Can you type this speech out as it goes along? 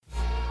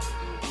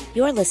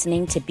You're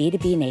listening to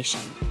B2B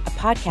Nation, a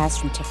podcast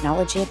from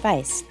Technology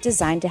Advice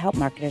designed to help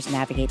marketers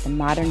navigate the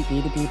modern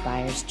B2B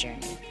buyer's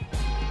journey.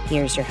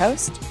 Here's your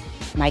host,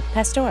 Mike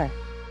Pastor.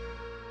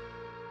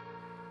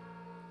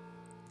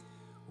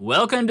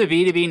 Welcome to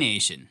B2B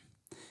Nation.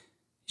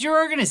 Is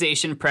your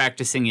organization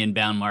practicing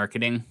inbound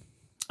marketing?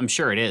 I'm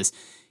sure it is.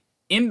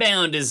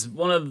 Inbound is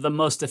one of the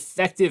most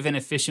effective and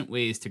efficient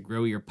ways to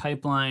grow your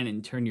pipeline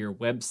and turn your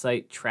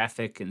website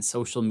traffic and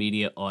social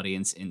media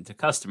audience into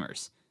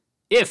customers.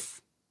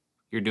 If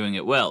you're doing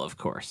it well, of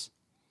course.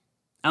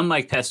 I'm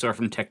Mike Pastor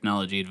from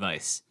Technology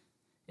Advice.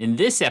 In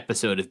this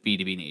episode of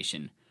B2B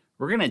Nation,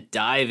 we're going to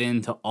dive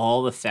into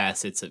all the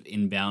facets of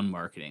inbound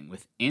marketing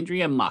with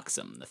Andrea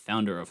Moxham, the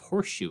founder of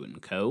Horseshoe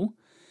 & Co.,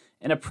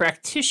 and a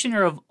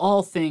practitioner of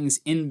all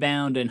things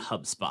inbound and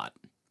HubSpot.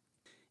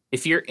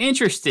 If you're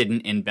interested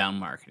in inbound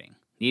marketing,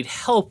 need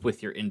help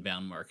with your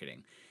inbound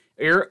marketing,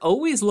 or you're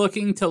always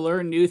looking to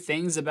learn new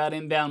things about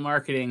inbound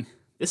marketing,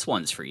 this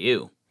one's for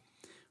you.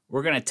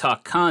 We're going to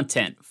talk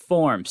content,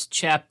 forms,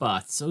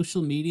 chatbots,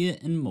 social media,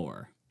 and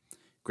more.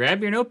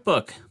 Grab your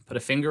notebook, put a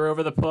finger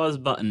over the pause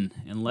button,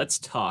 and let's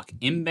talk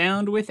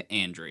inbound with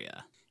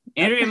Andrea.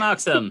 Andrea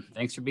Moxham,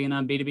 thanks for being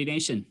on B2B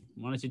Nation.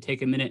 Why don't you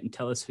take a minute and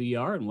tell us who you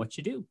are and what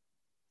you do?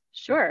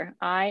 Sure.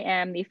 I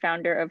am the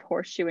founder of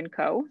Horseshoe &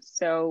 Co.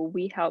 So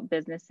we help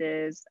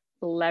businesses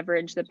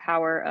leverage the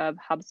power of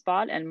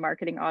HubSpot and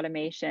marketing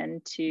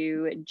automation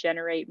to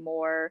generate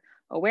more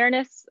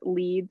awareness,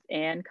 leads,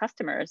 and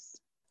customers.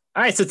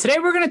 All right, so today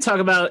we're going to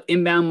talk about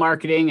inbound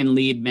marketing and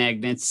lead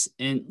magnets,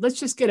 and let's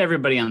just get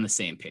everybody on the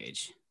same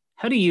page.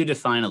 How do you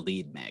define a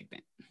lead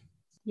magnet?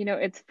 You know,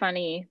 it's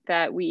funny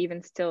that we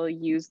even still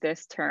use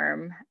this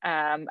term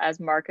as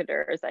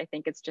marketers. I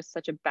think it's just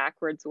such a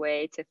backwards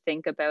way to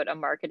think about a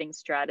marketing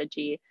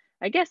strategy.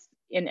 I guess,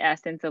 in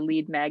essence, a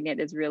lead magnet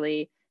is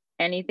really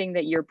anything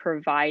that you're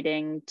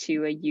providing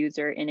to a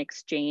user in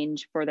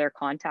exchange for their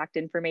contact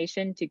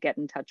information to get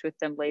in touch with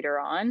them later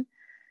on.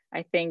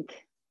 I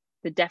think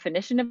the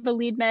definition of a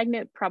lead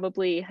magnet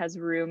probably has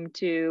room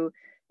to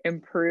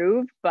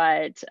improve,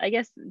 but I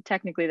guess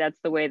technically that's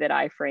the way that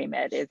I frame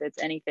it, is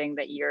it's anything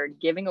that you're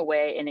giving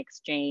away in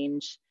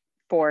exchange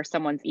for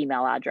someone's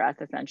email address,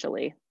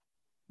 essentially.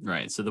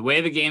 Right. So the way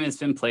the game has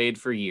been played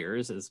for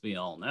years, as we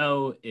all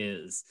know,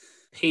 is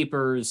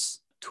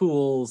papers,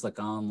 tools like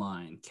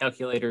online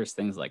calculators,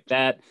 things like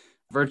that,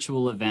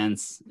 virtual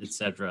events,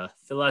 etc.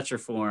 Fill out your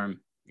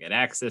form, get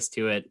access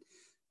to it,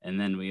 and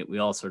then we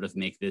all sort of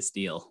make this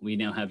deal. We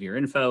now have your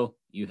info,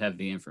 you have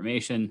the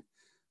information.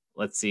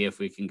 Let's see if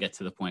we can get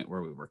to the point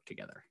where we work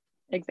together.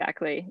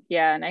 Exactly.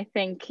 Yeah. And I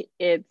think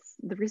it's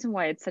the reason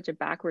why it's such a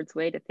backwards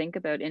way to think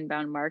about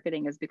inbound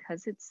marketing is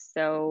because it's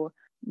so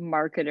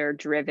marketer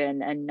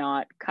driven and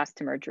not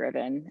customer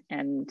driven.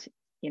 And,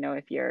 you know,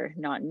 if you're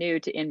not new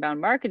to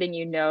inbound marketing,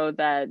 you know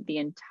that the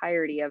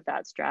entirety of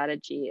that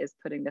strategy is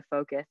putting the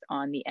focus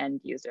on the end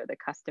user, the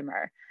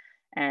customer.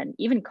 And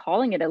even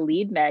calling it a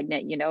lead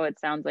magnet, you know, it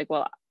sounds like,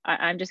 well,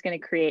 I'm just going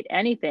to create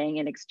anything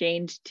in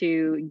exchange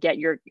to get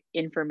your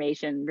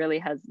information. Really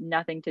has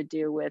nothing to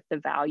do with the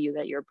value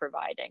that you're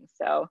providing.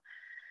 So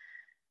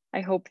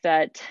I hope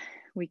that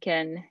we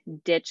can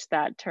ditch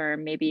that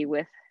term maybe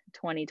with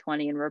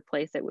 2020 and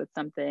replace it with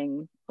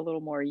something a little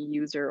more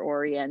user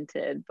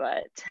oriented.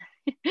 But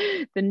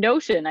the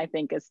notion, I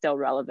think, is still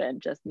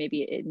relevant. Just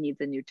maybe it needs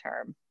a new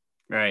term.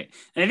 Right.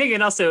 And I think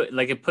it also,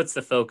 it puts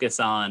the focus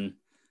on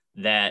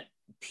that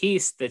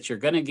piece that you're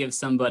going to give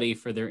somebody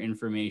for their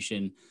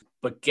information,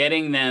 but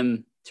getting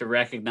them to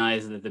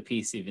recognize that the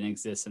piece even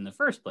exists in the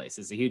first place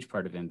is a huge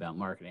part of inbound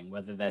marketing,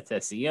 whether that's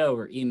SEO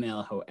or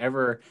email.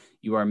 However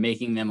you are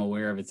making them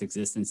aware of its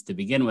existence to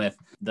begin with,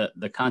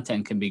 the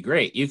content can be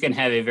great. You can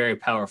have a very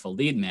powerful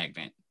lead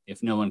magnet.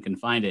 If no one can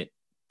find it,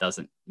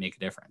 doesn't make a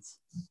difference.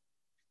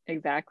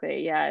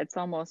 Exactly. Yeah, it's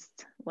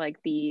almost like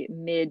the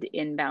mid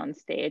inbound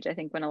stage. I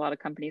think when a lot of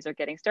companies are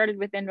getting started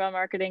with inbound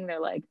marketing, they're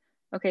like,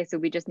 okay, so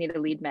we just need a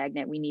lead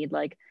magnet. We need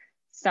like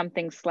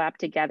something slapped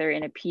together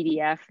in a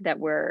PDF that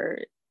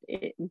we're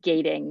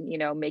gating, you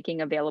know,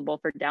 making available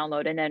for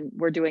download. And then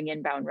we're doing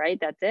inbound, right?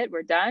 That's it.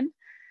 We're done.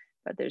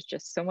 But there's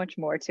just so much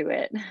more to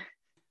it.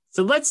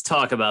 So let's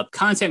talk about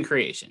content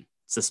creation.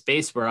 It's a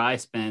space where I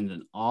spend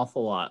an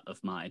awful lot of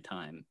my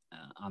time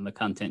on the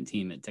content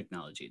team at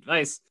Technology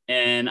Advice.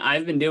 And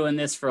I've been doing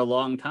this for a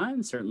long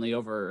time, certainly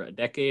over a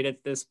decade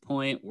at this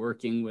point,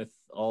 working with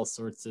all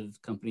sorts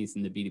of companies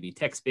in the B2B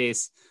tech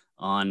space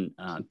on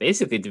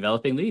basically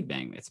developing lead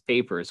magnets,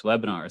 papers,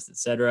 webinars,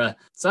 etc.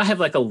 So I have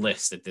like a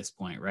list at this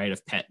point, right,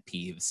 of pet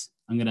peeves.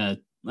 Let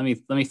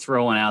me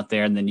throw one out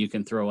there, and then you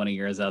can throw one of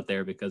yours out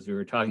there, because we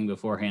were talking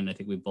beforehand. I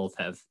think we both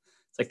have,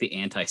 it's like the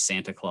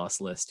anti-Santa Claus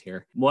list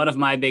here. One of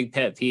my big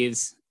pet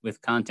peeves with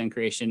content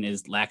creation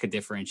is lack of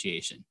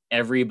differentiation.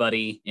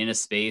 Everybody in a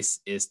space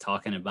is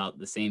talking about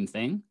the same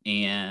thing,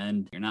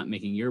 and you're not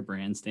making your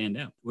brand stand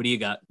out. What do you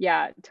got?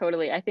 Yeah,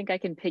 totally. I think I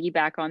can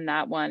piggyback on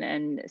that one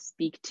and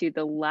speak to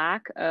the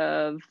lack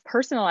of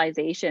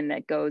personalization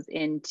that goes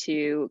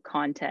into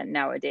content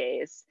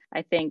nowadays.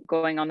 I think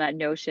going on that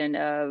notion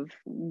of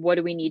what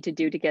do we need to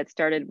do to get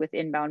started with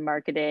inbound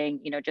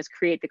marketing, just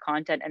create the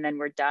content and then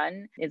we're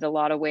done is the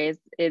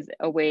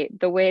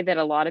way that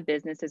a lot of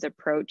businesses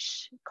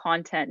approach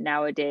content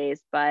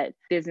nowadays. But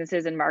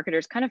businesses and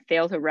marketers kind of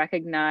fail to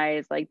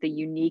recognize like the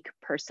unique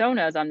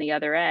personas on the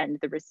other end,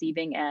 the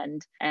receiving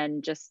end,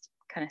 and just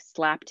kind of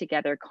slap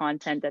together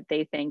content that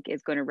they think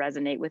is going to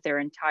resonate with their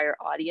entire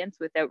audience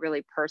without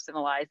really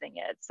personalizing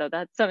it. So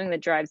that's something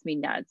that drives me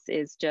nuts,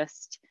 is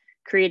just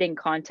creating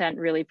content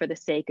really for the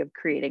sake of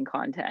creating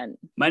content.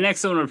 My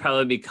next one would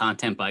probably be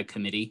content by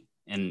committee.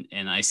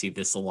 And I see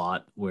this a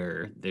lot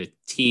where the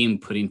team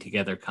putting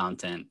together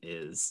content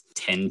is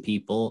 10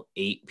 people,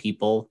 8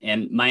 people.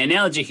 And my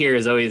analogy here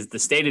is always the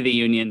State of the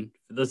Union.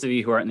 For those of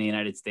you who aren't in the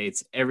United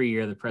States, every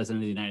year the President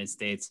of the United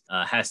States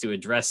has to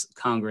address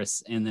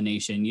Congress and the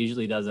nation,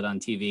 usually does it on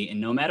TV.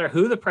 And no matter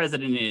who the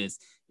president is,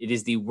 it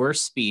is the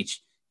worst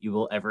speech you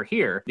will ever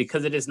hear,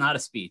 because it is not a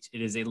speech.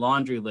 It is a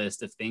laundry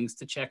list of things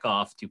to check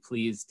off to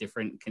please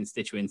different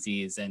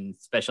constituencies and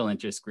special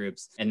interest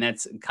groups. And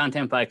that's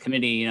content by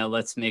committee.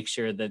 Let's make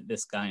sure that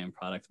this guy in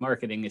product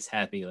marketing is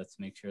happy. Let's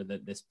make sure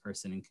that this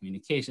person in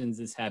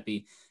communications is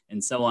happy,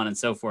 and so on and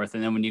so forth.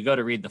 And then when you go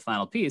to read the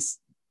final piece,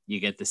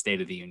 you get the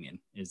State of the Union.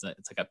 It's like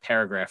a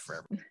paragraph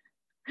for everyone.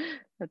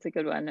 That's a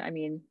good one. I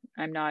mean,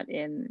 I'm not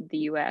in the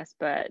US,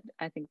 but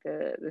I think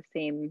the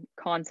same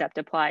concept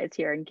applies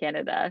here in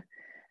Canada.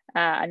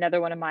 Another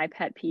one of my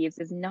pet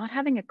peeves is not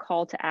having a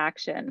call to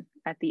action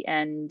at the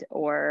end,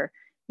 or,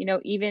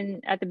 even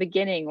at the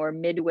beginning or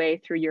midway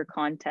through your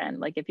content.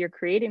 Like if you're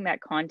creating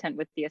that content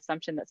with the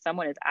assumption that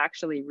someone is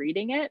actually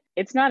reading it,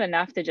 it's not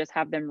enough to just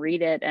have them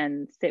read it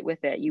and sit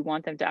with it. You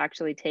want them to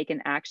actually take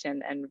an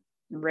action, and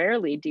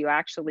rarely do you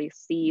actually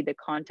see the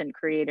content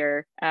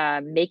creator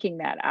making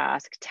that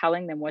ask,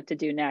 telling them what to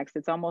do next.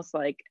 It's almost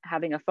like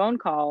having a phone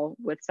call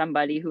with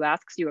somebody who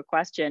asks you a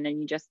question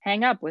and you just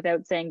hang up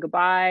without saying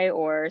goodbye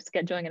or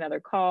scheduling another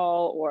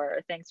call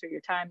or thanks for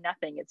your time,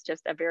 nothing. It's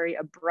just a very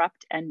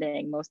abrupt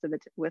ending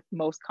with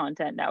most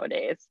content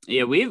nowadays.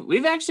 Yeah,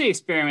 we've actually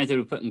experimented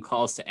with putting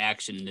calls to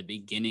action in the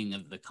beginning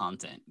of the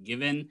content,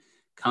 given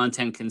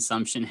content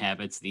consumption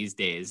habits these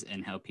days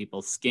and how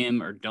people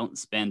skim or don't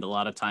spend a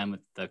lot of time with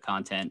the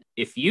content.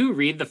 If you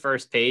read the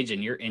first page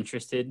and you're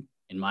interested,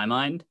 in my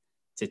mind,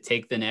 to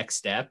take the next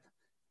step,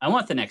 I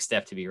want the next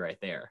step to be right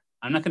there.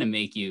 I'm not going to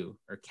make you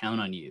or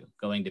count on you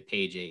going to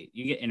page 8.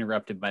 You get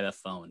interrupted by the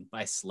phone,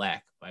 by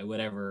Slack, by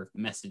whatever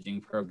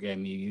messaging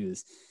program you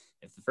use.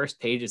 If the first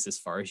page is as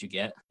far as you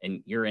get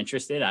and you're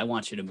interested, I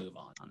want you to move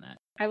on that.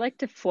 I like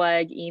to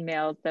flag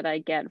emails that I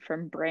get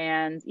from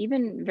brands,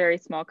 even very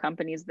small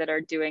companies that are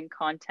doing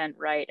content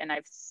right. And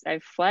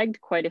I've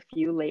flagged quite a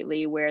few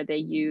lately where they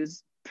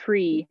use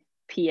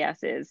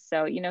pre-PSs.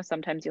 So,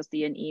 sometimes you'll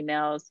see in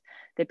emails,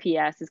 the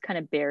PS is kind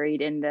of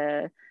buried in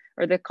the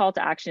call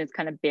to action is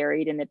kind of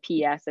buried in the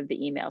PS of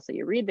the email. So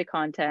you read the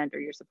content, or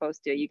you're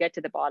supposed to, you get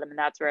to the bottom and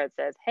that's where it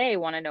says, hey,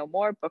 want to know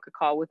more? Book a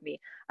call with me.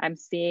 I'm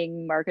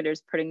seeing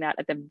marketers putting that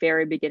at the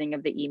very beginning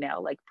of the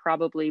email, like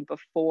probably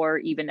before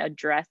even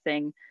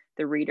addressing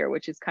the reader,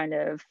 which is kind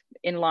of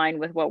in line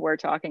with what we're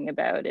talking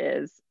about.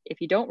 Is if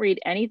you don't read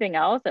anything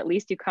else, at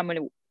least you come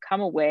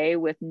away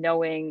with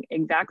knowing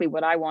exactly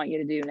what I want you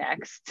to do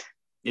next.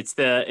 It's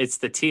the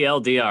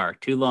TLDR,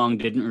 too long,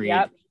 didn't read.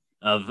 Yep.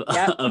 Of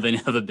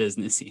a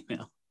business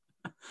email.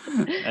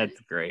 That's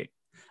great.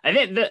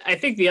 I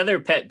think the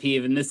other pet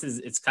peeve, and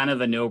it's kind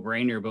of a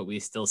no-brainer, but we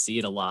still see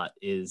it a lot,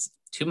 is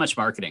too much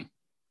marketing.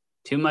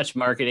 Too much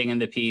marketing in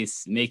the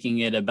piece, making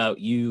it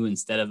about you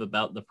instead of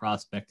about the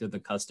prospect or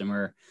the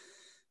customer.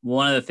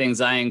 One of the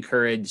things I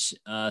encourage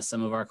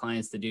some of our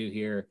clients to do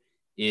here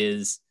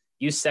is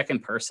use second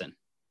person.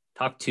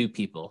 Talk to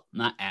people,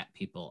 not at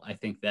people. I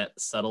think that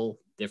subtle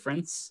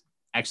difference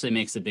actually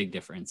makes a big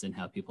difference in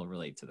how people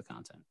relate to the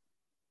content.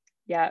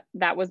 Yeah,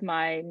 that was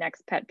my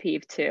next pet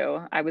peeve too.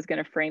 I was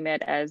going to frame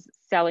it as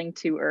selling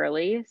too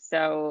early.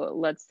 So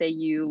let's say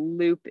you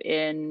loop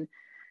in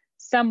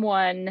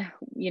someone,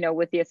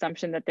 with the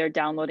assumption that they're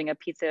downloading a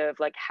piece of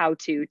like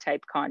how-to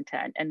type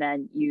content, and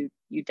then you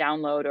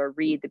download or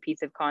read the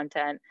piece of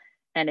content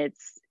and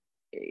it's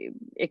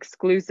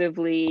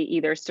exclusively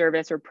either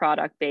service or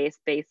product based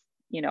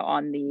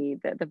on the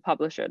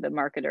publisher, the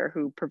marketer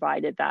who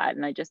provided that.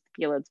 And I just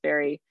feel it's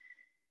very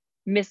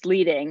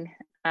misleading,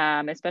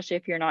 especially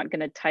if you're not going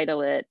to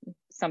title it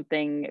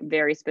something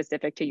very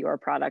specific to your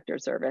product or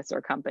service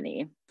or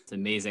company. It's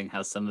amazing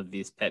how some of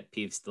these pet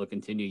peeves still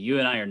continue. You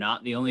and I are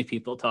not the only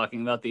people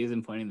talking about these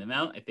and pointing them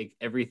out. I think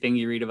everything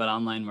you read about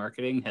online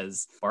marketing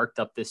has barked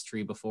up this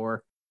tree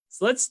before.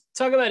 So let's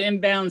talk about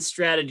inbound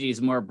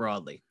strategies more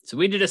broadly. So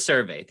we did a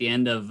survey at the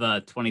end of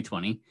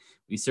 2020.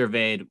 We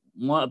surveyed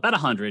about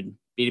 100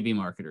 B2B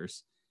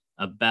marketers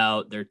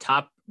about their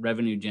top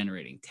revenue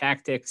generating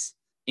tactics.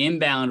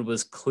 Inbound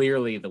was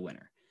clearly the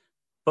winner.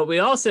 But we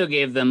also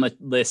gave them a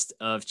list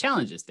of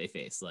challenges they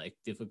face, like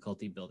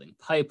difficulty building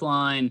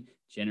pipeline,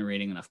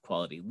 generating enough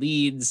quality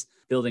leads,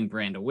 building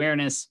brand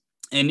awareness.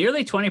 And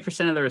nearly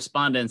 20% of the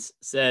respondents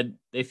said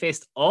they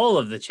faced all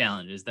of the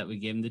challenges that we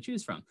gave them to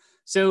choose from.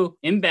 So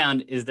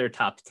inbound is their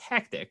top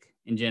tactic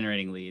in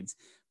generating leads,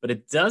 but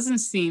it doesn't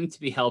seem to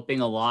be helping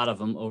a lot of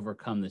them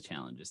overcome the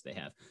challenges they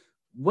have.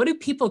 What do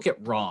people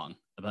get wrong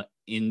about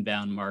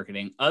inbound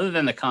marketing other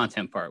than the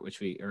content part, which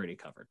we already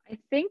covered? I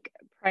think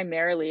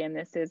primarily, and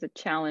this is a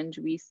challenge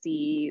we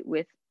see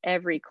with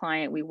every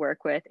client we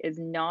work with, is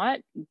not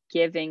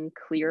giving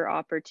clear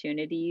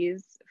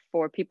opportunities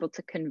for people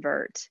to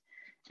convert.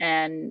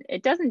 And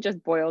it doesn't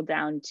just boil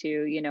down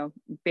to,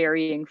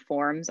 burying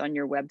forms on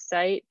your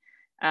website,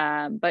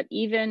 but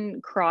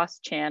even cross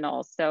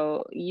channel.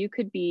 So you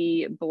could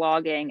be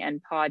blogging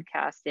and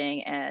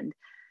podcasting and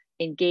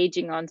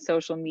engaging on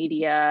social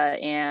media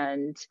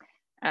and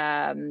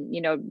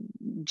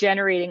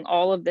generating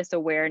all of this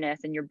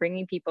awareness, and you're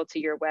bringing people to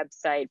your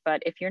website.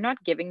 But if you're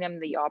not giving them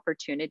the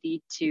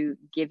opportunity to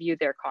give you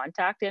their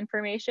contact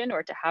information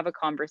or to have a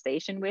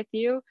conversation with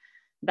you,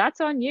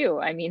 that's on you.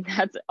 I mean,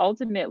 that's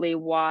ultimately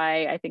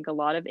why I think a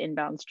lot of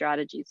inbound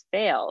strategies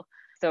fail.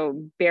 So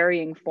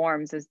burying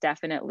forms is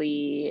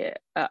definitely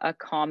a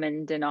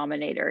common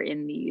denominator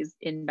in these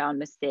inbound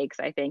mistakes.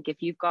 I think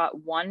if you've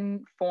got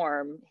one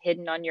form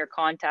hidden on your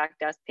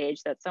contact us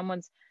page that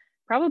someone's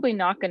probably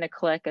not going to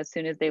click as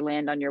soon as they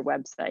land on your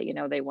website,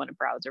 they want to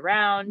browse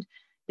around,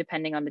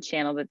 depending on the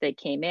channel that they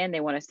came in, they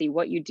want to see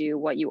what you do,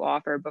 what you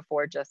offer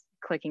before just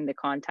clicking the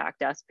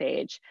contact us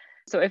page.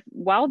 So if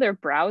while they're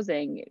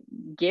browsing,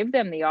 give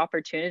them the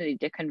opportunity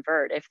to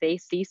convert. If they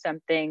see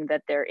something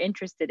that they're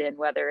interested in,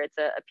 whether it's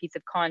a piece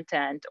of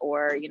content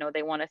or,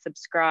 they want to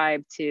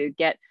subscribe to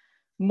get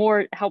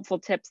more helpful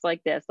tips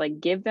like this, like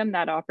give them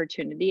that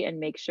opportunity and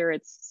make sure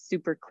it's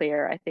super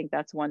clear. I think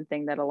that's one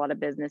thing that a lot of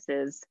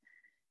businesses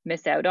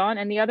miss out on.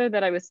 And the other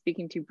that I was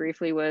speaking to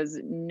briefly was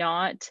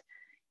not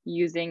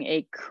using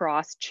a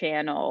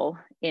cross-channel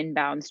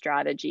inbound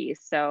strategy.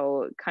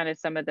 So kind of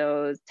some of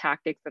those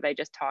tactics that I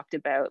just talked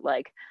about,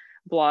 like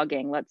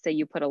blogging. Let's say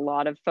you put a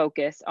lot of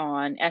focus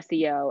on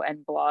SEO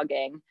and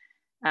blogging.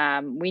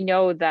 We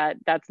know that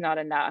that's not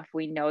enough.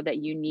 We know that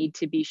you need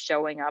to be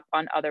showing up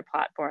on other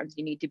platforms.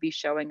 You need to be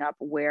showing up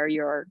where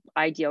your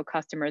ideal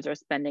customers are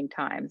spending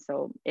time.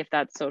 So if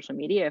that's social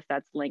media, if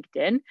that's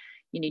LinkedIn,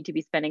 you need to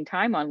be spending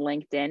time on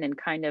LinkedIn and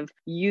kind of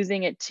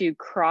using it to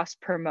cross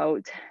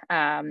promote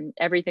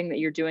everything that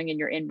you're doing in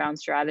your inbound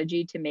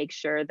strategy to make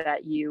sure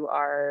that you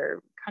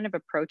are kind of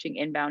approaching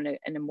inbound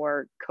in a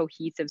more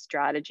cohesive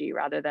strategy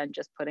rather than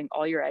just putting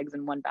all your eggs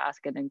in one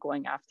basket and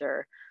going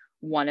after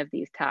one of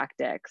these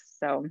tactics.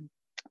 So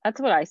that's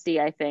what I see,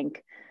 I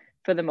think,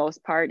 for the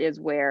most part, is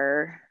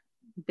where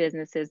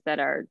businesses that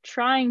are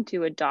trying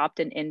to adopt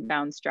an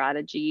inbound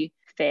strategy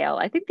fail.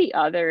 I think the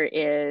other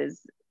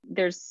is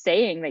there's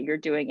saying that you're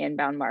doing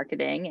inbound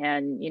marketing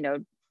and,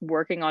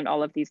 working on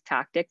all of these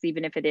tactics,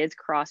 even if it is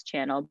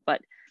cross-channel,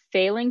 but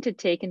failing to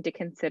take into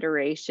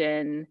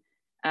consideration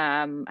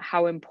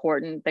how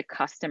important the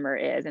customer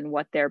is and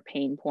what their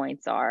pain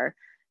points are.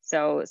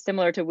 So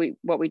similar to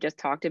what we just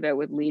talked about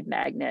with lead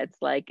magnets,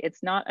 like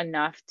it's not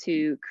enough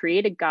to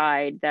create a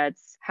guide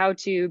that's how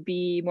to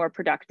be more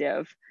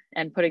productive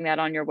and putting that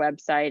on your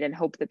website and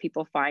hope that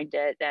people find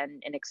it.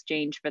 And in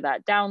exchange for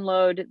that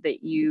download,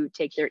 that you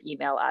take their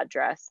email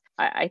address.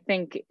 I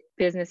think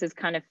businesses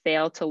kind of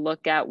fail to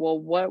look at, well,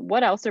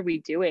 what else are we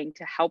doing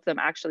to help them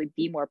actually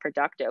be more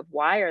productive?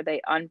 Why are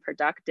they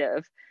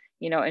unproductive?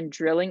 And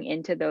drilling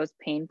into those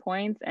pain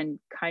points and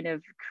kind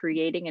of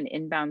creating an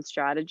inbound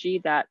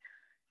strategy that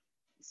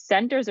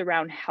centers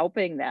around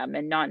helping them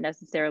and not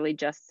necessarily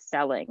just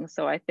selling.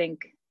 So I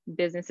think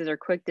businesses are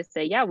quick to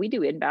say, yeah, we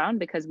do inbound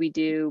because we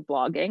do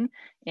blogging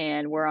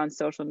and we're on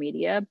social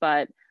media,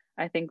 but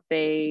I think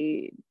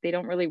they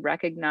don't really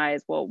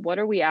recognize, well, what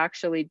are we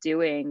actually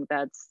doing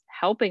that's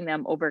helping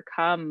them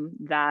overcome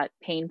that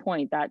pain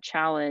point, that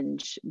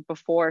challenge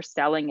before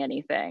selling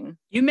anything.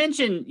 You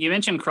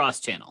mentioned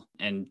cross-channel,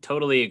 and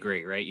totally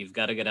agree, right? You've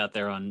got to get out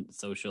there on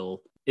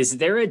social. Is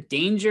there a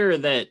danger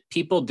that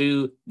people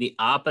do the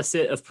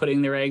opposite of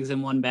putting their eggs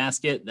in one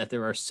basket, that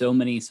there are so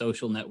many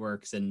social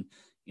networks, and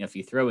if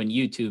you throw in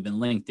YouTube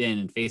and LinkedIn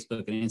and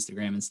Facebook and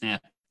Instagram and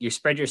Snap, you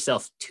spread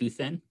yourself too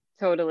thin?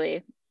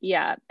 Totally.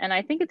 Yeah. And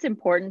I think it's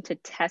important to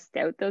test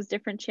out those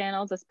different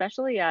channels,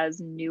 especially as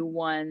new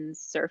ones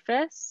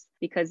surface,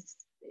 because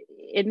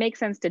it makes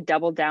sense to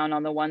double down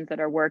on the ones that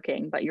are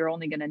working, but you're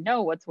only going to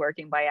know what's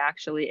working by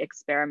actually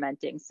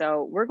experimenting.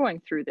 So we're going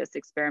through this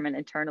experiment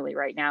internally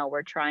right now.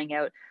 We're trying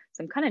out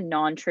some kind of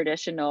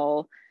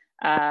non-traditional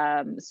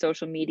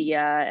social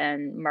media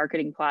and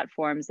marketing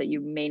platforms that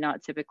you may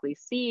not typically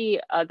see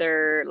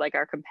other, like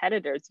our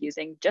competitors,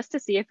 using, just to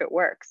see if it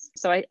works.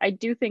 So I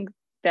do think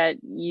that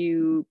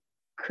you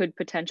could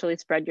potentially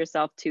spread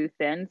yourself too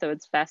thin. So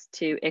it's best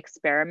to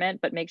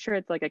experiment, but make sure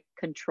it's like a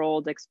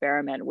controlled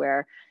experiment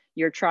where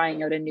you're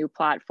trying out a new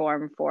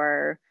platform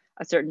for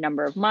a certain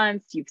number of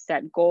months, you've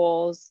set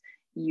goals,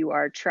 you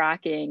are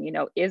tracking,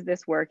 is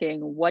this working?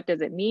 What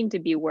does it mean to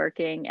be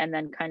working? And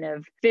then kind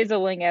of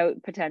fizzling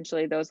out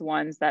potentially those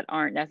ones that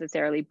aren't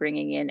necessarily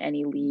bringing in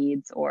any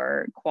leads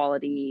or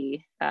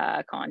quality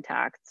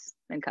contacts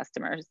and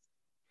customers.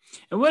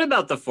 And what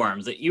about the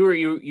forums? That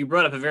you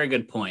brought up a very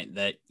good point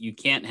that you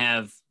can't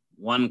have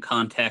one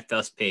contact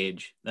us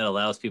page that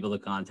allows people to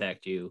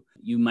contact you.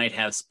 You might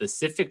have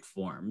specific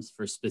forms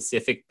for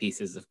specific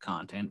pieces of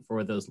content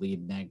for those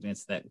lead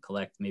magnets that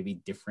collect maybe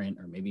different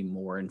or maybe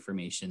more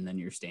information than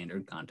your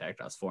standard contact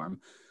us form.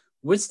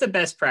 What's the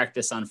best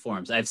practice on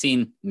forums? I've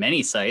seen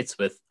many sites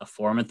with a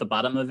form at the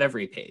bottom of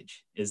every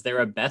page. Is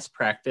there a best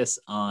practice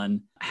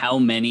on how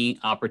many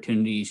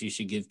opportunities you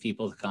should give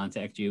people to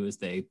contact you as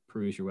they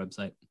peruse your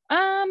website?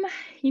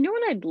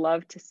 What I'd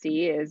love to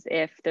see is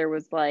if there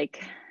was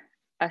like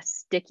a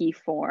sticky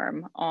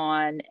form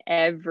on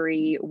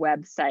every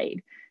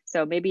website.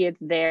 So maybe it's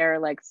there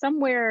like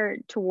somewhere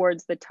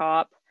towards the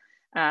top.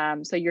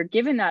 So you're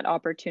given that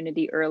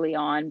opportunity early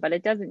on, but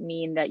it doesn't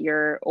mean that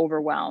you're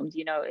overwhelmed.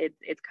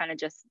 It kind of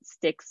just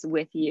sticks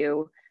with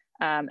you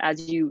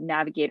as you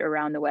navigate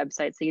around the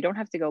website. So you don't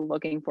have to go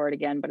looking for it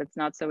again, but it's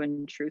not so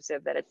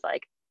intrusive that it's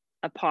like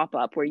a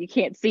pop-up where you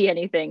can't see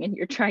anything and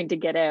you're trying to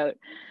get out.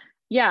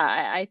 Yeah,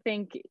 I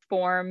think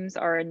forms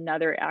are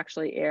another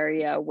actually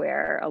area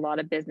where a lot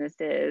of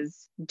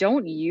businesses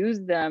don't use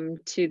them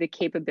to the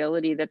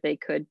capability that they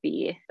could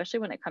be,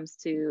 especially when it comes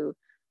to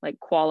like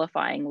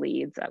qualifying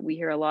leads. We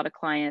hear a lot of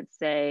clients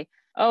say,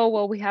 oh,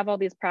 well, we have all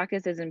these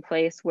practices in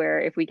place where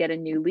if we get a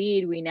new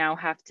lead, we now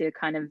have to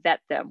kind of vet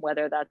them,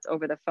 whether that's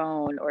over the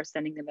phone or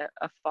sending them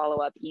a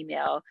follow-up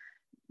email.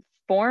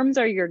 Forms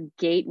are your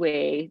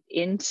gateway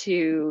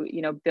into,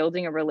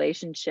 building a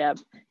relationship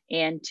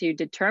and to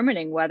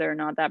determining whether or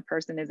not that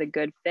person is a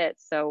good fit.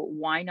 So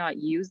why not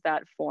use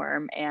that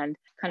form and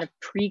kind of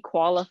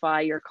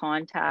pre-qualify your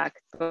contacts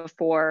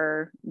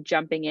before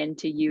jumping in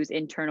to use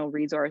internal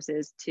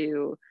resources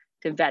to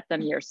vet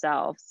them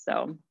yourself.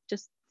 So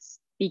just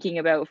speaking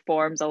about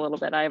forms a little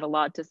bit, I have a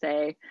lot to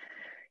say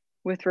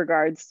with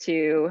regards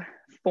to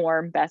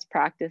form best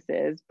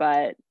practices.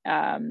 But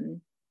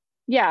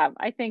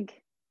I think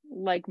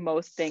like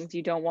most things,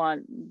 you don't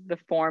want the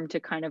form to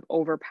kind of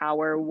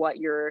overpower what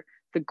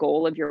the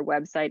goal of your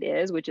website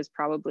is, which is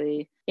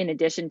probably in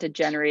addition to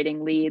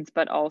generating leads,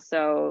 but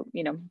also,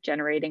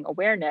 generating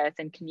awareness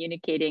and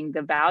communicating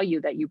the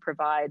value that you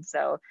provide.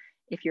 So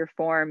if your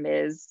form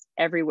is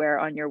everywhere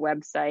on your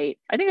website,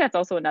 I think that's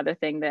also another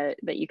thing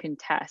that you can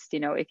test.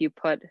 If you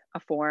put a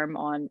form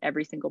on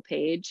every single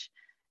page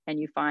and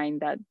you find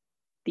that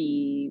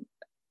the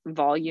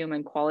volume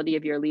and quality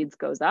of your leads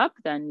goes up,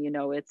 then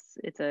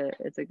it's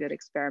a good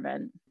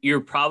experiment.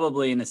 You're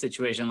probably in a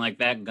situation like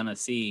that gonna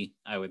see,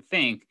 I would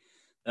think,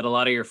 that a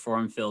lot of your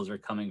form fills are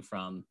coming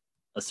from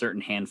a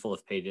certain handful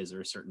of pages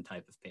or a certain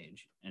type of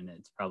page, and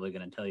it's probably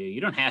going to tell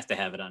you don't have to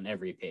have it on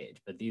every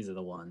page, but these are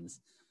the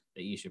ones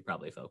that you should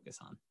probably focus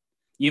on.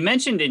 You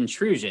mentioned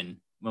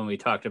intrusion when we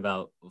talked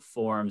about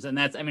forms, and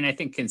that's, I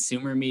think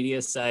consumer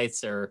media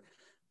sites are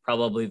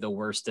probably the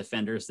worst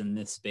offenders in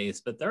this space,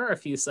 but there are a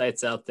few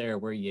sites out there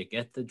where you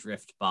get the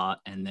drift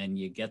bot and then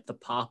you get the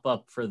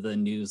pop-up for the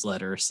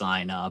newsletter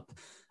sign up.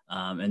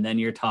 And then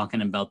you're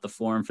talking about the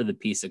form for the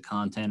piece of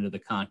content or the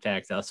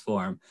contact us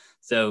form.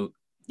 So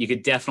you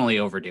could definitely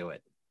overdo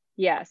it.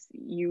 Yes,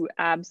 you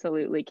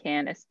absolutely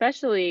can,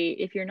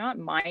 especially if you're not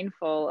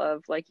mindful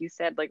of, like you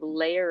said, like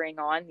layering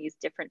on these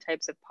different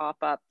types of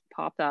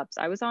pop-ups.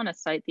 I was on a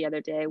site the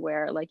other day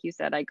where, like you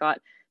said, I got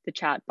the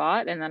chat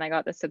bot and then I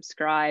got the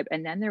subscribe.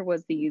 And then there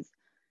was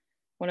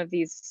one of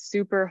these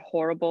super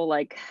horrible,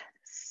 like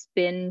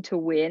spin to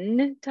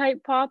win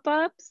type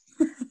pop-ups.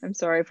 I'm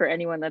sorry for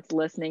anyone that's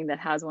listening that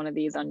has one of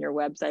these on your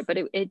website, but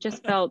it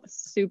just felt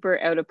super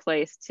out of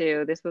place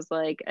too. This was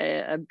like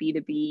a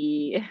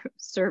B2B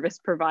service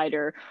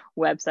provider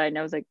website. And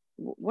I was like,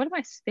 what am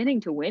I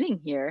spinning to winning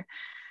here?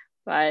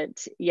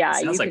 But yeah,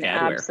 you can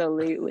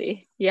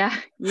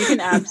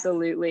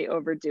absolutely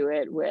overdo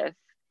it with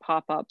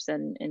pop-ups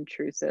and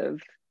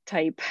intrusive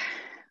type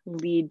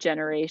lead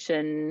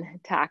generation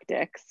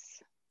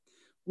tactics.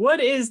 What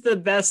is the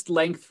best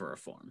length for a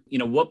form?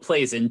 What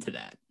plays into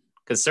that?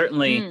 Because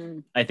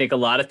certainly I think a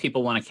lot of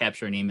people want to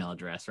capture an email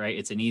address, right?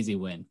 It's an easy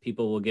win.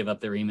 People will give up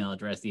their email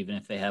address even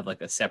if they have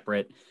like a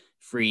separate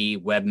free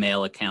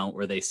webmail account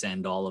where they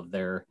send all of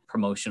their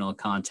promotional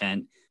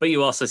content. But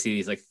you also see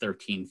these like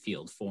 13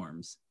 field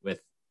forms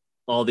with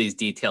all these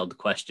detailed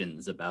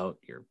questions about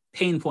your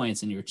pain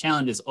points and your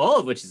challenges, all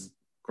of which is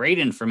great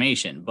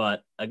information.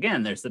 But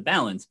again, there's the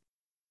balance.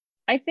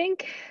 I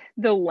think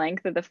the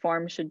length of the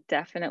form should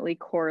definitely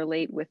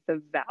correlate with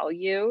the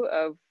value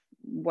of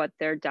what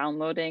they're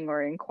downloading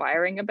or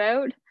inquiring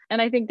about. And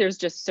I think there's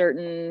just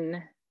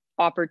certain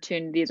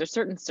opportunities or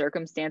certain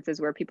circumstances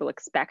where people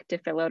expect to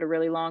fill out a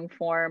really long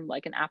form,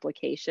 like an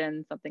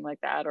application, something like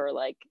that, or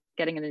like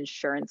getting an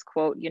insurance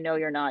quote.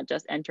 You're not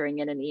just entering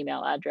in an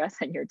email address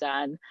and you're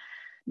done.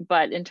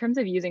 But in terms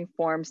of using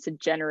forms to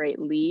generate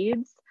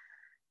leads,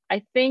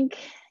 I think,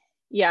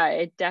 yeah,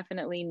 it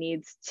definitely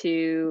needs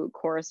to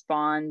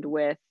correspond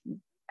with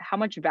how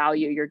much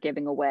value you're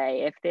giving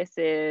away. If this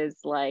is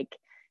like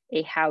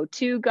a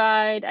how-to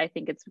guide, I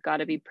think it's got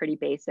to be pretty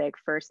basic: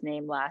 first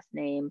name, last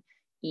name,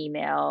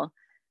 email.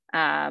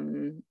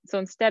 So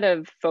instead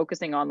of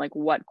focusing on like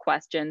what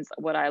questions,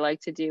 what I like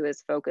to do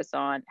is focus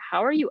on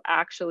how are you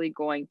actually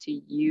going to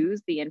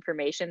use the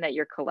information that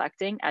you're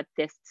collecting at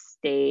this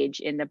stage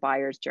in the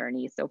buyer's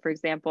journey. So for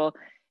example,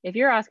 if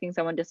you're asking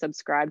someone to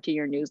subscribe to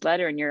your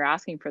newsletter and you're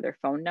asking for their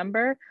phone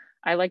number,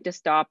 I like to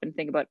stop and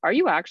think about, are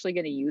you actually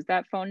going to use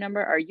that phone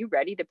number? Are you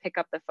ready to pick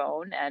up the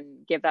phone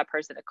and give that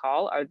person a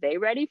call? Are they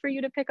ready for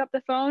you to pick up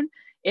the phone?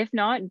 If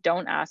not,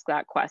 don't ask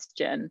that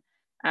question.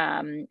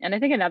 And I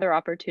think another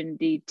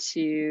opportunity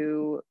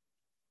to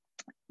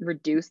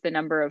reduce the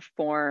number of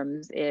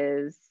forms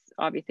is,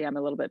 obviously I'm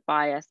a little bit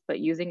biased, but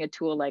using a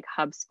tool like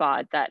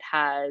HubSpot that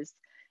has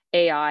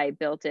AI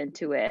built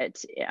into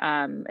it,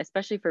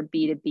 especially for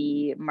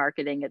B2B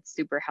marketing, it's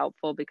super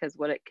helpful because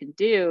what it can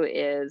do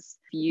is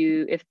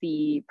if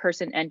the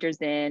person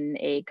enters in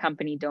a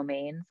company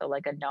domain, so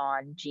like a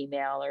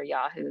non-Gmail or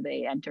Yahoo,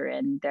 they enter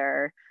in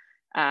their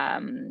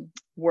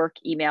work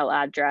email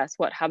address,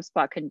 what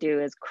HubSpot can do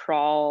is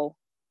crawl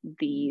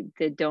the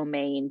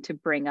domain to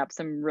bring up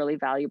some really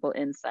valuable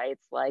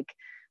insights, like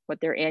what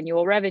their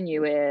annual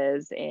revenue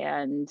is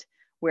and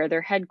where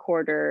they're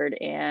headquartered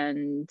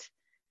and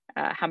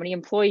how many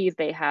employees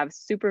they have.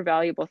 Super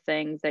valuable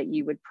things that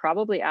you would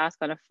probably ask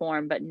on a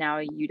form, but now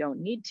you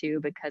don't need to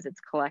because it's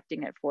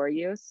collecting it for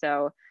you.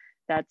 So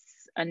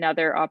that's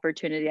another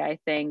opportunity, I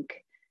think.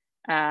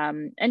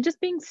 And just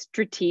being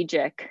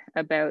strategic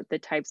about the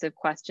types of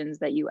questions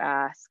that you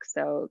ask.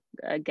 So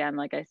again,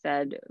 like I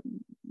said,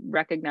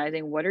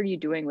 recognizing what are you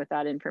doing with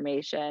that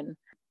information.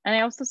 And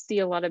I also see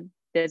a lot of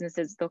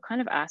businesses, they'll kind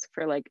of ask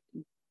for like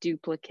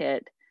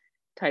duplicate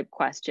type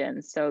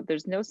questions. So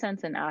there's no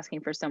sense in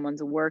asking for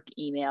someone's work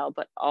email,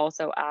 but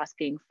also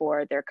asking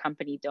for their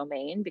company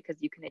domain,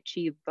 because you can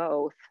achieve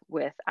both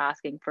with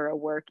asking for a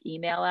work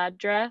email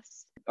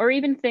address, or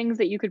even things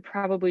that you could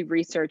probably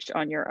research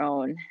on your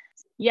own.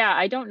 Yeah,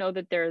 I don't know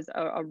that there's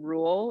a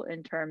rule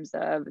in terms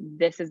of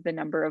this is the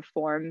number of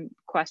form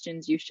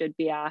questions you should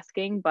be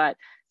asking, but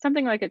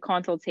something like a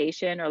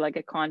consultation or like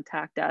a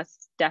contact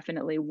us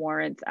definitely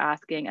warrants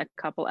asking a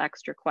couple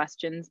extra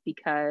questions,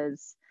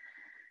 because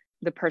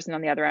the person on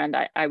the other end,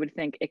 I would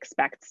think,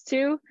 expects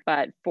to.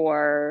 But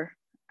for,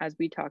 as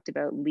we talked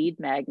about, lead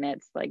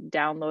magnets, like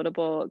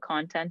downloadable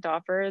content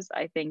offers,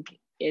 I think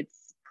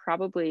it's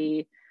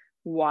probably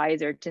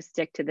wiser to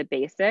stick to the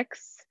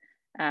basics.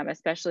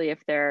 Especially if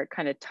they're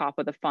kind of top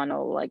of the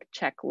funnel, like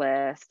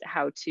checklist,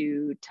 how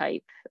to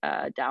type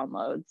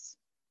downloads.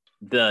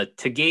 The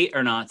to gate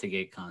or not to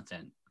gate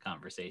content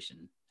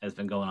conversation has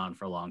been going on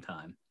for a long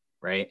time,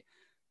 right?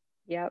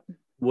 Yep.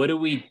 What do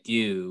we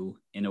do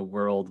in a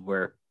world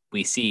where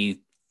we see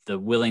the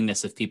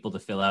willingness of people to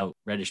fill out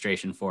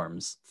registration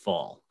forms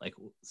fall? Like,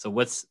 so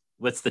what's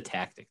the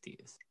tactic to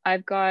use?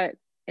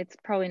 It's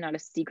probably not a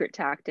secret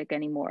tactic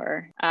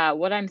anymore.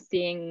 What I'm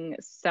seeing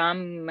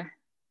some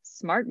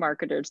smart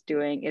marketers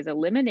doing is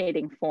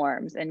eliminating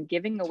forms and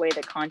giving away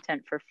the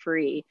content for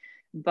free,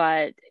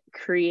 but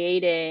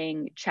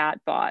creating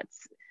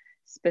chatbots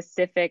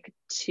specific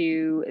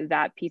to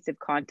that piece of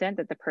content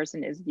that the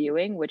person is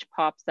viewing, which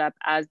pops up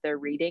as they're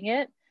reading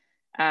it.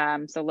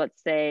 So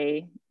let's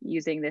say,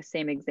 using the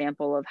same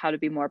example of how to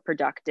be more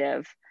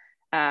productive,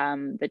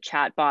 the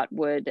chatbot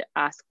would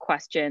ask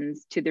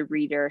questions to the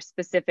reader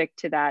specific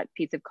to that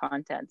piece of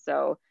content.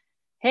 So,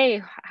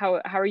 hey,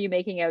 how are you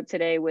making out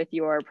today with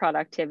your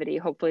productivity?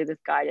 Hopefully this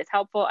guide is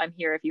helpful. I'm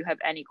here if you have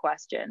any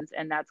questions.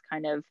 And that's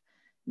kind of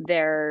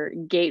their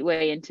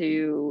gateway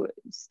into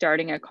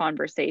starting a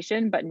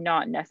conversation, but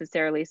not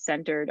necessarily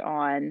centered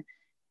on,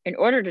 in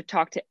order to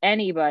talk to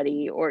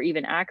anybody or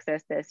even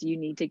access this, you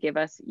need to give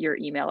us your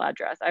email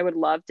address. I would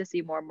love to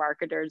see more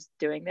marketers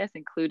doing this,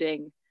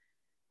 including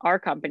our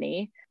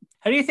company.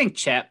 How do you think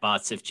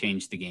chatbots have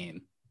changed the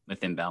game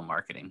with inbound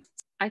marketing?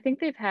 I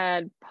think they've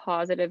had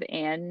positive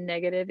and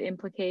negative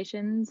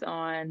implications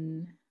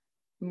on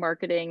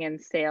marketing and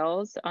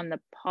sales. On the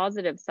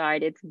positive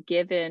side, it's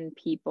given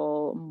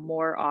people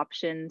more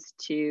options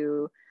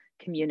to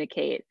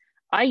communicate.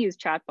 I use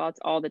chatbots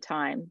all the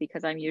time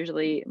because I'm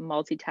usually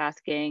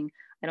multitasking.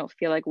 I don't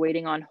feel like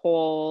waiting on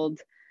hold.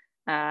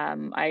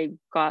 I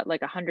got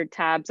like 100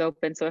 tabs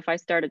open. So if I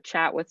start a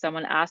chat with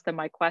someone, ask them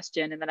my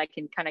question, and then I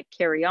can kind of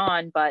carry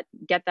on, but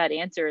get that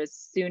answer as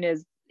soon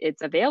as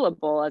it's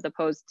available, as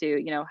opposed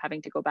to,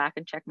 having to go back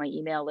and check my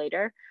email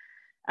later.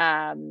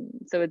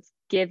 So it's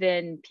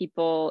given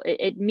people,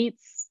 it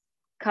meets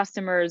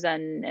customers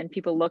and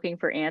people looking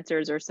for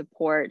answers or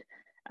support,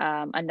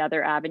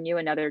 another avenue,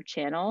 another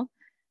channel.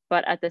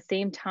 But at the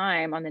same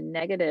time, on the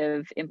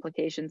negative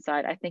implication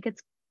side, I think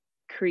it's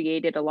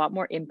created a lot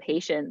more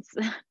impatience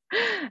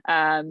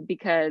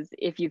because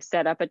if you've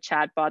set up a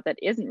chatbot that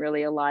isn't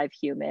really a live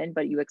human,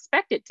 but you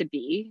expect it to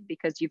be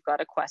because you've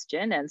got a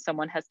question and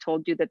someone has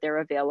told you that they're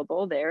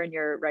available there in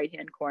your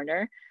right-hand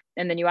corner,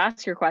 and then you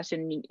ask your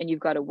question and you've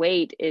got to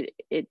wait,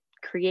 it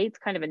creates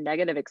kind of a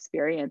negative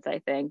experience, I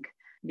think.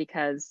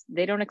 because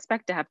they don't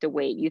expect to have to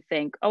wait. You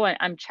think, oh,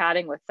 I'm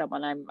chatting with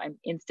someone, I'm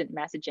instant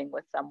messaging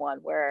with someone,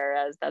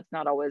 whereas that's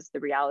not always the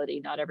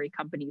reality. Not every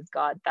company's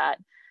got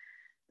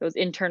those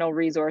internal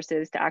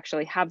resources to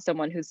actually have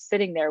someone who's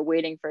sitting there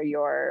waiting for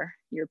your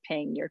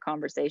ping, your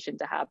conversation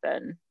to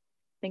happen.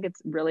 I think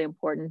it's really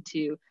important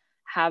to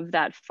have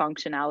that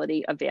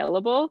functionality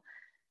available,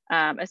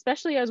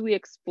 especially as we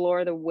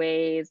explore the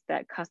ways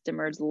that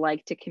customers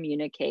like to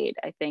communicate.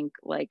 I think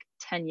like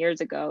 10 years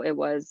ago, it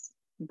was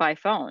by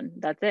phone.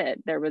 That's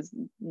it. There was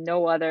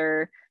no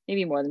other,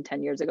 maybe more than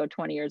 10 years ago,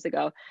 20 years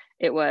ago,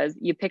 it was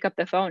you pick up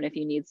the phone if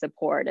you need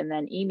support. And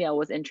then email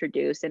was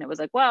introduced, and it was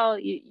like, well,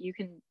 you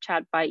can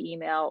chat by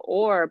email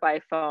or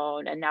by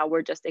phone. And now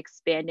we're just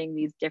expanding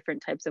these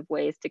different types of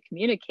ways to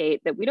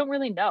communicate that we don't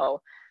really know.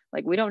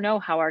 Like, we don't know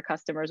how our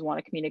customers want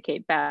to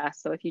communicate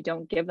best. So if you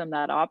don't give them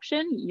that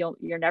option,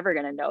 you're never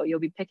going to know. You'll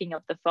be picking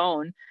up the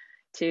phone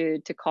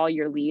to call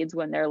your leads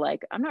when they're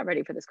like, I'm not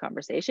ready for this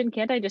conversation.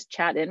 Can't I just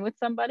chat in with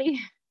somebody?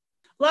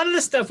 A lot of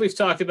the stuff we've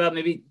talked about,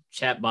 maybe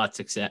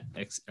chatbots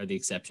are the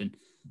exception.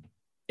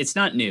 It's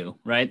not new,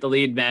 right? The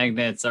lead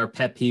magnets, our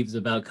pet peeves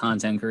about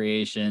content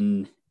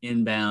creation,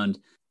 inbound.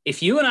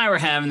 If you and I were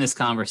having this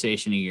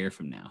conversation a year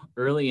from now,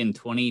 early in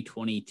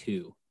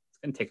 2022, it's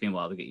going to take me a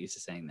while to get used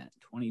to saying that,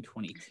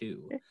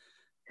 2022.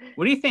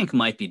 What do you think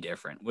might be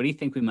different? What do you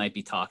think we might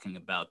be talking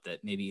about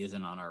that maybe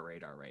isn't on our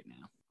radar right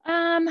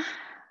now?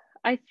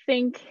 I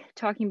think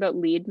talking about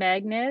lead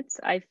magnets,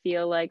 I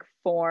feel like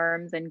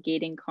forms and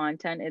gating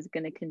content is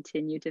going to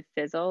continue to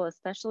fizzle,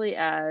 especially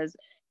as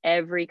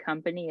every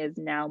company is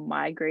now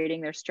migrating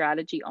their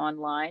strategy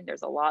online.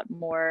 There's a lot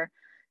more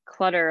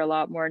clutter, a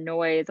lot more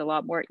noise, a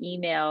lot more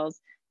emails.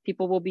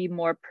 People will be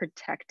more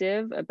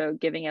protective about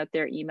giving out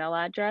their email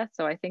address.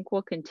 So I think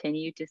we'll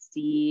continue to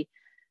see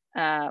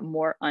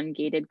more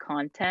ungated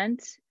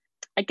content.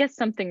 I guess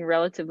something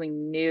relatively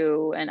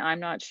new, and I'm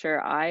not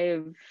sure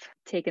I've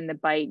taken the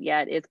bite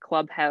yet, is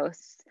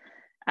Clubhouse.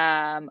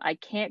 I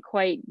can't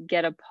quite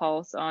get a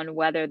pulse on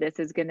whether this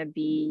is going to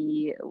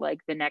be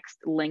like the next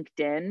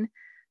LinkedIn.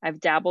 I've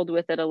dabbled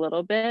with it a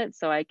little bit,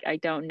 so I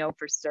don't know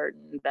for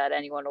certain that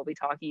anyone will be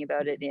talking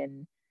about it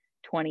in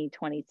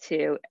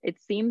 2022.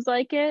 It seems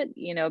like it,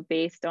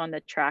 based on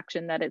the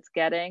traction that it's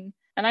getting.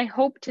 And I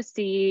hope to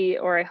see,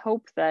 or I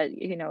hope that,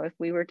 if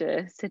we were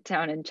to sit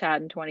down and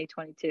chat in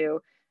 2022,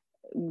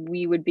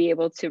 we would be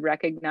able to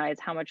recognize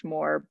how much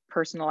more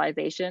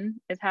personalization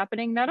is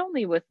happening, not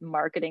only with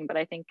marketing, but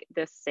I think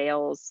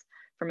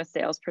from a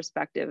sales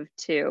perspective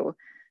too.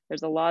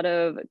 There's a lot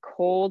of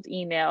cold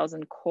emails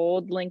and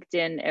cold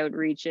LinkedIn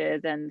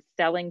outreaches and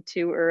selling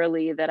too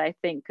early that I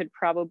think could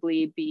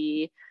probably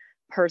be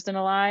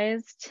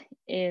personalized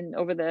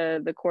over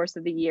the course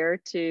of the year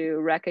to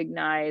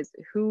recognize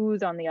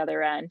who's on the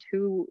other end,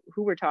 who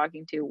we're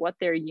talking to, what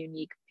their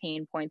unique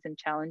pain points and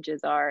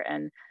challenges are,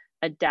 and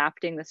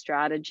adapting the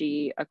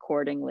strategy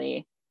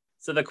accordingly.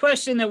 So the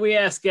question that we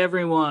ask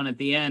everyone at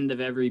the end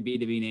of every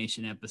B2B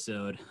Nation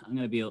episode, I'm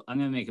going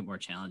to make it more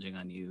challenging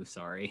on you.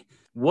 Sorry.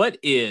 What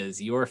is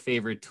your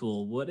favorite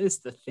tool? What is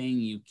the thing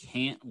you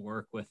can't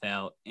work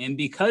without? And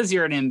because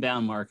you're an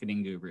inbound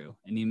marketing guru,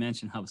 and you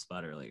mentioned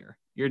HubSpot earlier,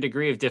 your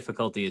degree of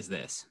difficulty is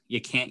this: you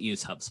can't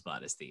use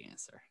HubSpot as the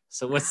answer.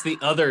 So what's the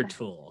other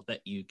tool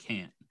that you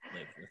can't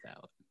live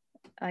without?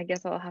 I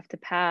guess I'll have to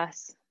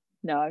pass.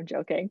 No, I'm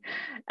joking.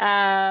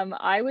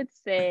 I would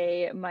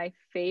say my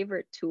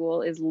favorite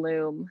tool is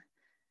Loom.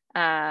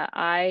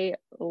 I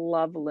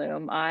love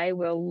Loom. I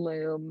will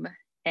Loom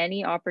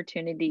any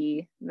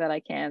opportunity that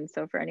I can.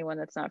 So for anyone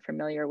that's not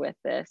familiar with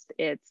this,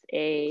 it's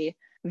a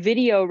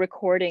video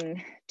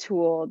recording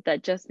tool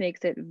that just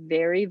makes it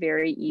very,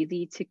 very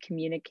easy to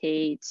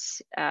communicate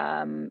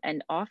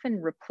and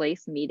often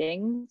replace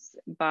meetings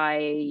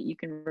you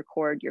can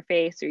record your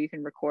face, or you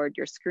can record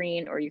your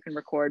screen, or you can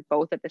record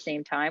both at the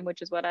same time,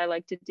 which is what I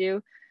like to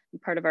do.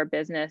 Part of our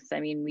business,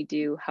 we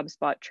do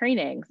HubSpot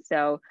training.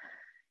 So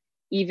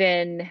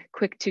even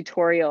quick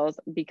tutorials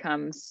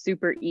become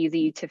super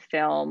easy to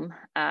film.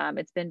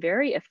 It's been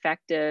very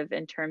effective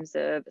in terms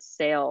of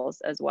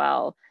sales as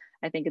well.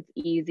 I think it's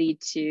easy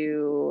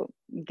to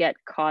get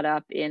caught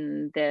up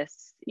in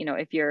this.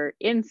 If you're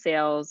in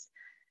sales,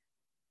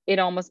 it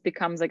almost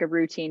becomes like a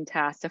routine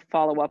task to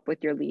follow up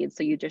with your leads.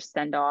 So you just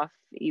send off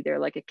either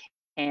like a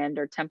canned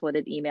or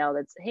templated email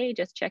that's, hey,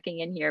 just checking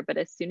in here. But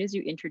as soon as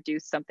you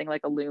introduce something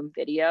like a Loom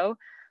video,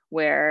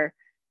 where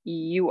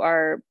you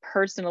are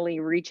personally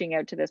reaching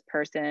out to this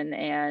person.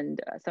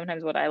 And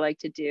sometimes what I like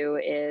to do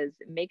is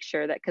make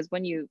sure that, because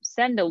when you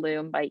send a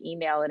Loom by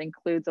email, it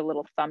includes a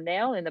little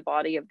thumbnail in the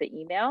body of the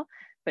email,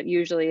 but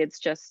usually it's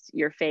just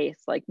your face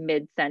like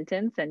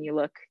mid-sentence and you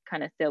look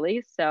kind of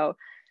silly. So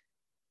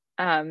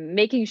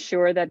making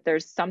sure that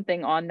there's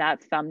something on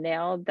that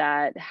thumbnail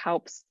that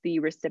helps the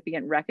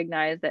recipient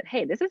recognize that,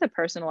 hey, this is a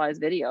personalized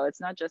video.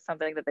 It's not just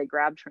something that they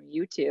grabbed from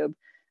YouTube.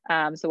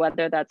 So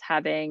whether that's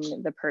having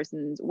the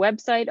person's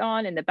website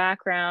on in the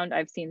background,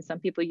 I've seen some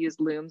people use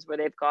Looms where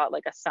they've got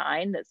like a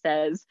sign that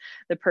says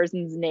the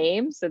person's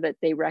name so that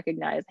they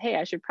recognize, hey,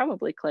 I should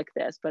probably click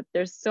this. But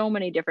there's so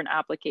many different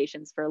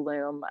applications for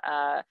Loom.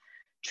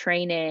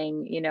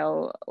 Training,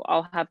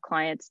 I'll have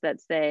clients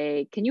that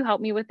say, can you help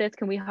me with this?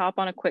 Can we hop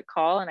on a quick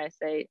call? And I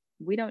say,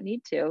 we don't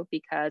need to,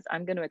 because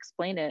I'm going to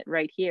explain it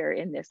right here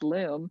in this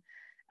Loom.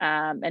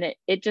 And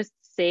it just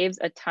saves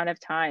a ton of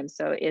time.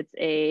 So it's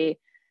a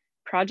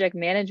project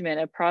management,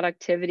 a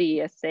productivity,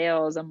 a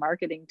sales, a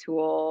marketing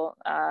tool,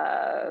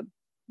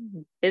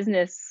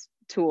 business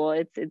tool.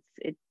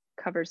 It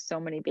covers so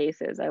many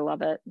bases. I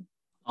love it.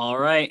 All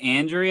right,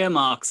 Andrea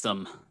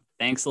Moxham,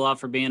 thanks a lot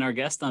for being our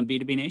guest on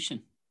B2B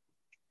Nation.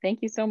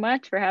 Thank you so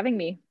much for having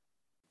me.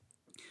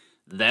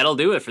 That'll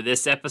do it for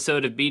this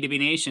episode of B2B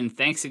Nation.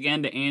 Thanks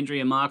again to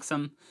Andrea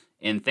Moxham,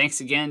 and thanks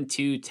again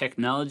to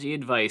Technology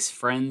Advice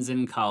friends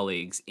and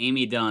colleagues,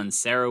 Amy Dunn,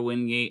 Sarah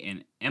Wingate,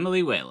 and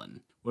Emily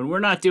Whalen. When we're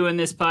not doing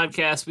this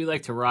podcast, we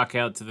like to rock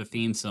out to the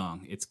theme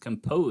song. It's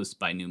composed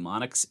by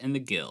Mnemonics and the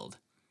Guild.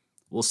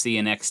 We'll see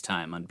you next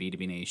time on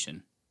B2B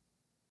Nation.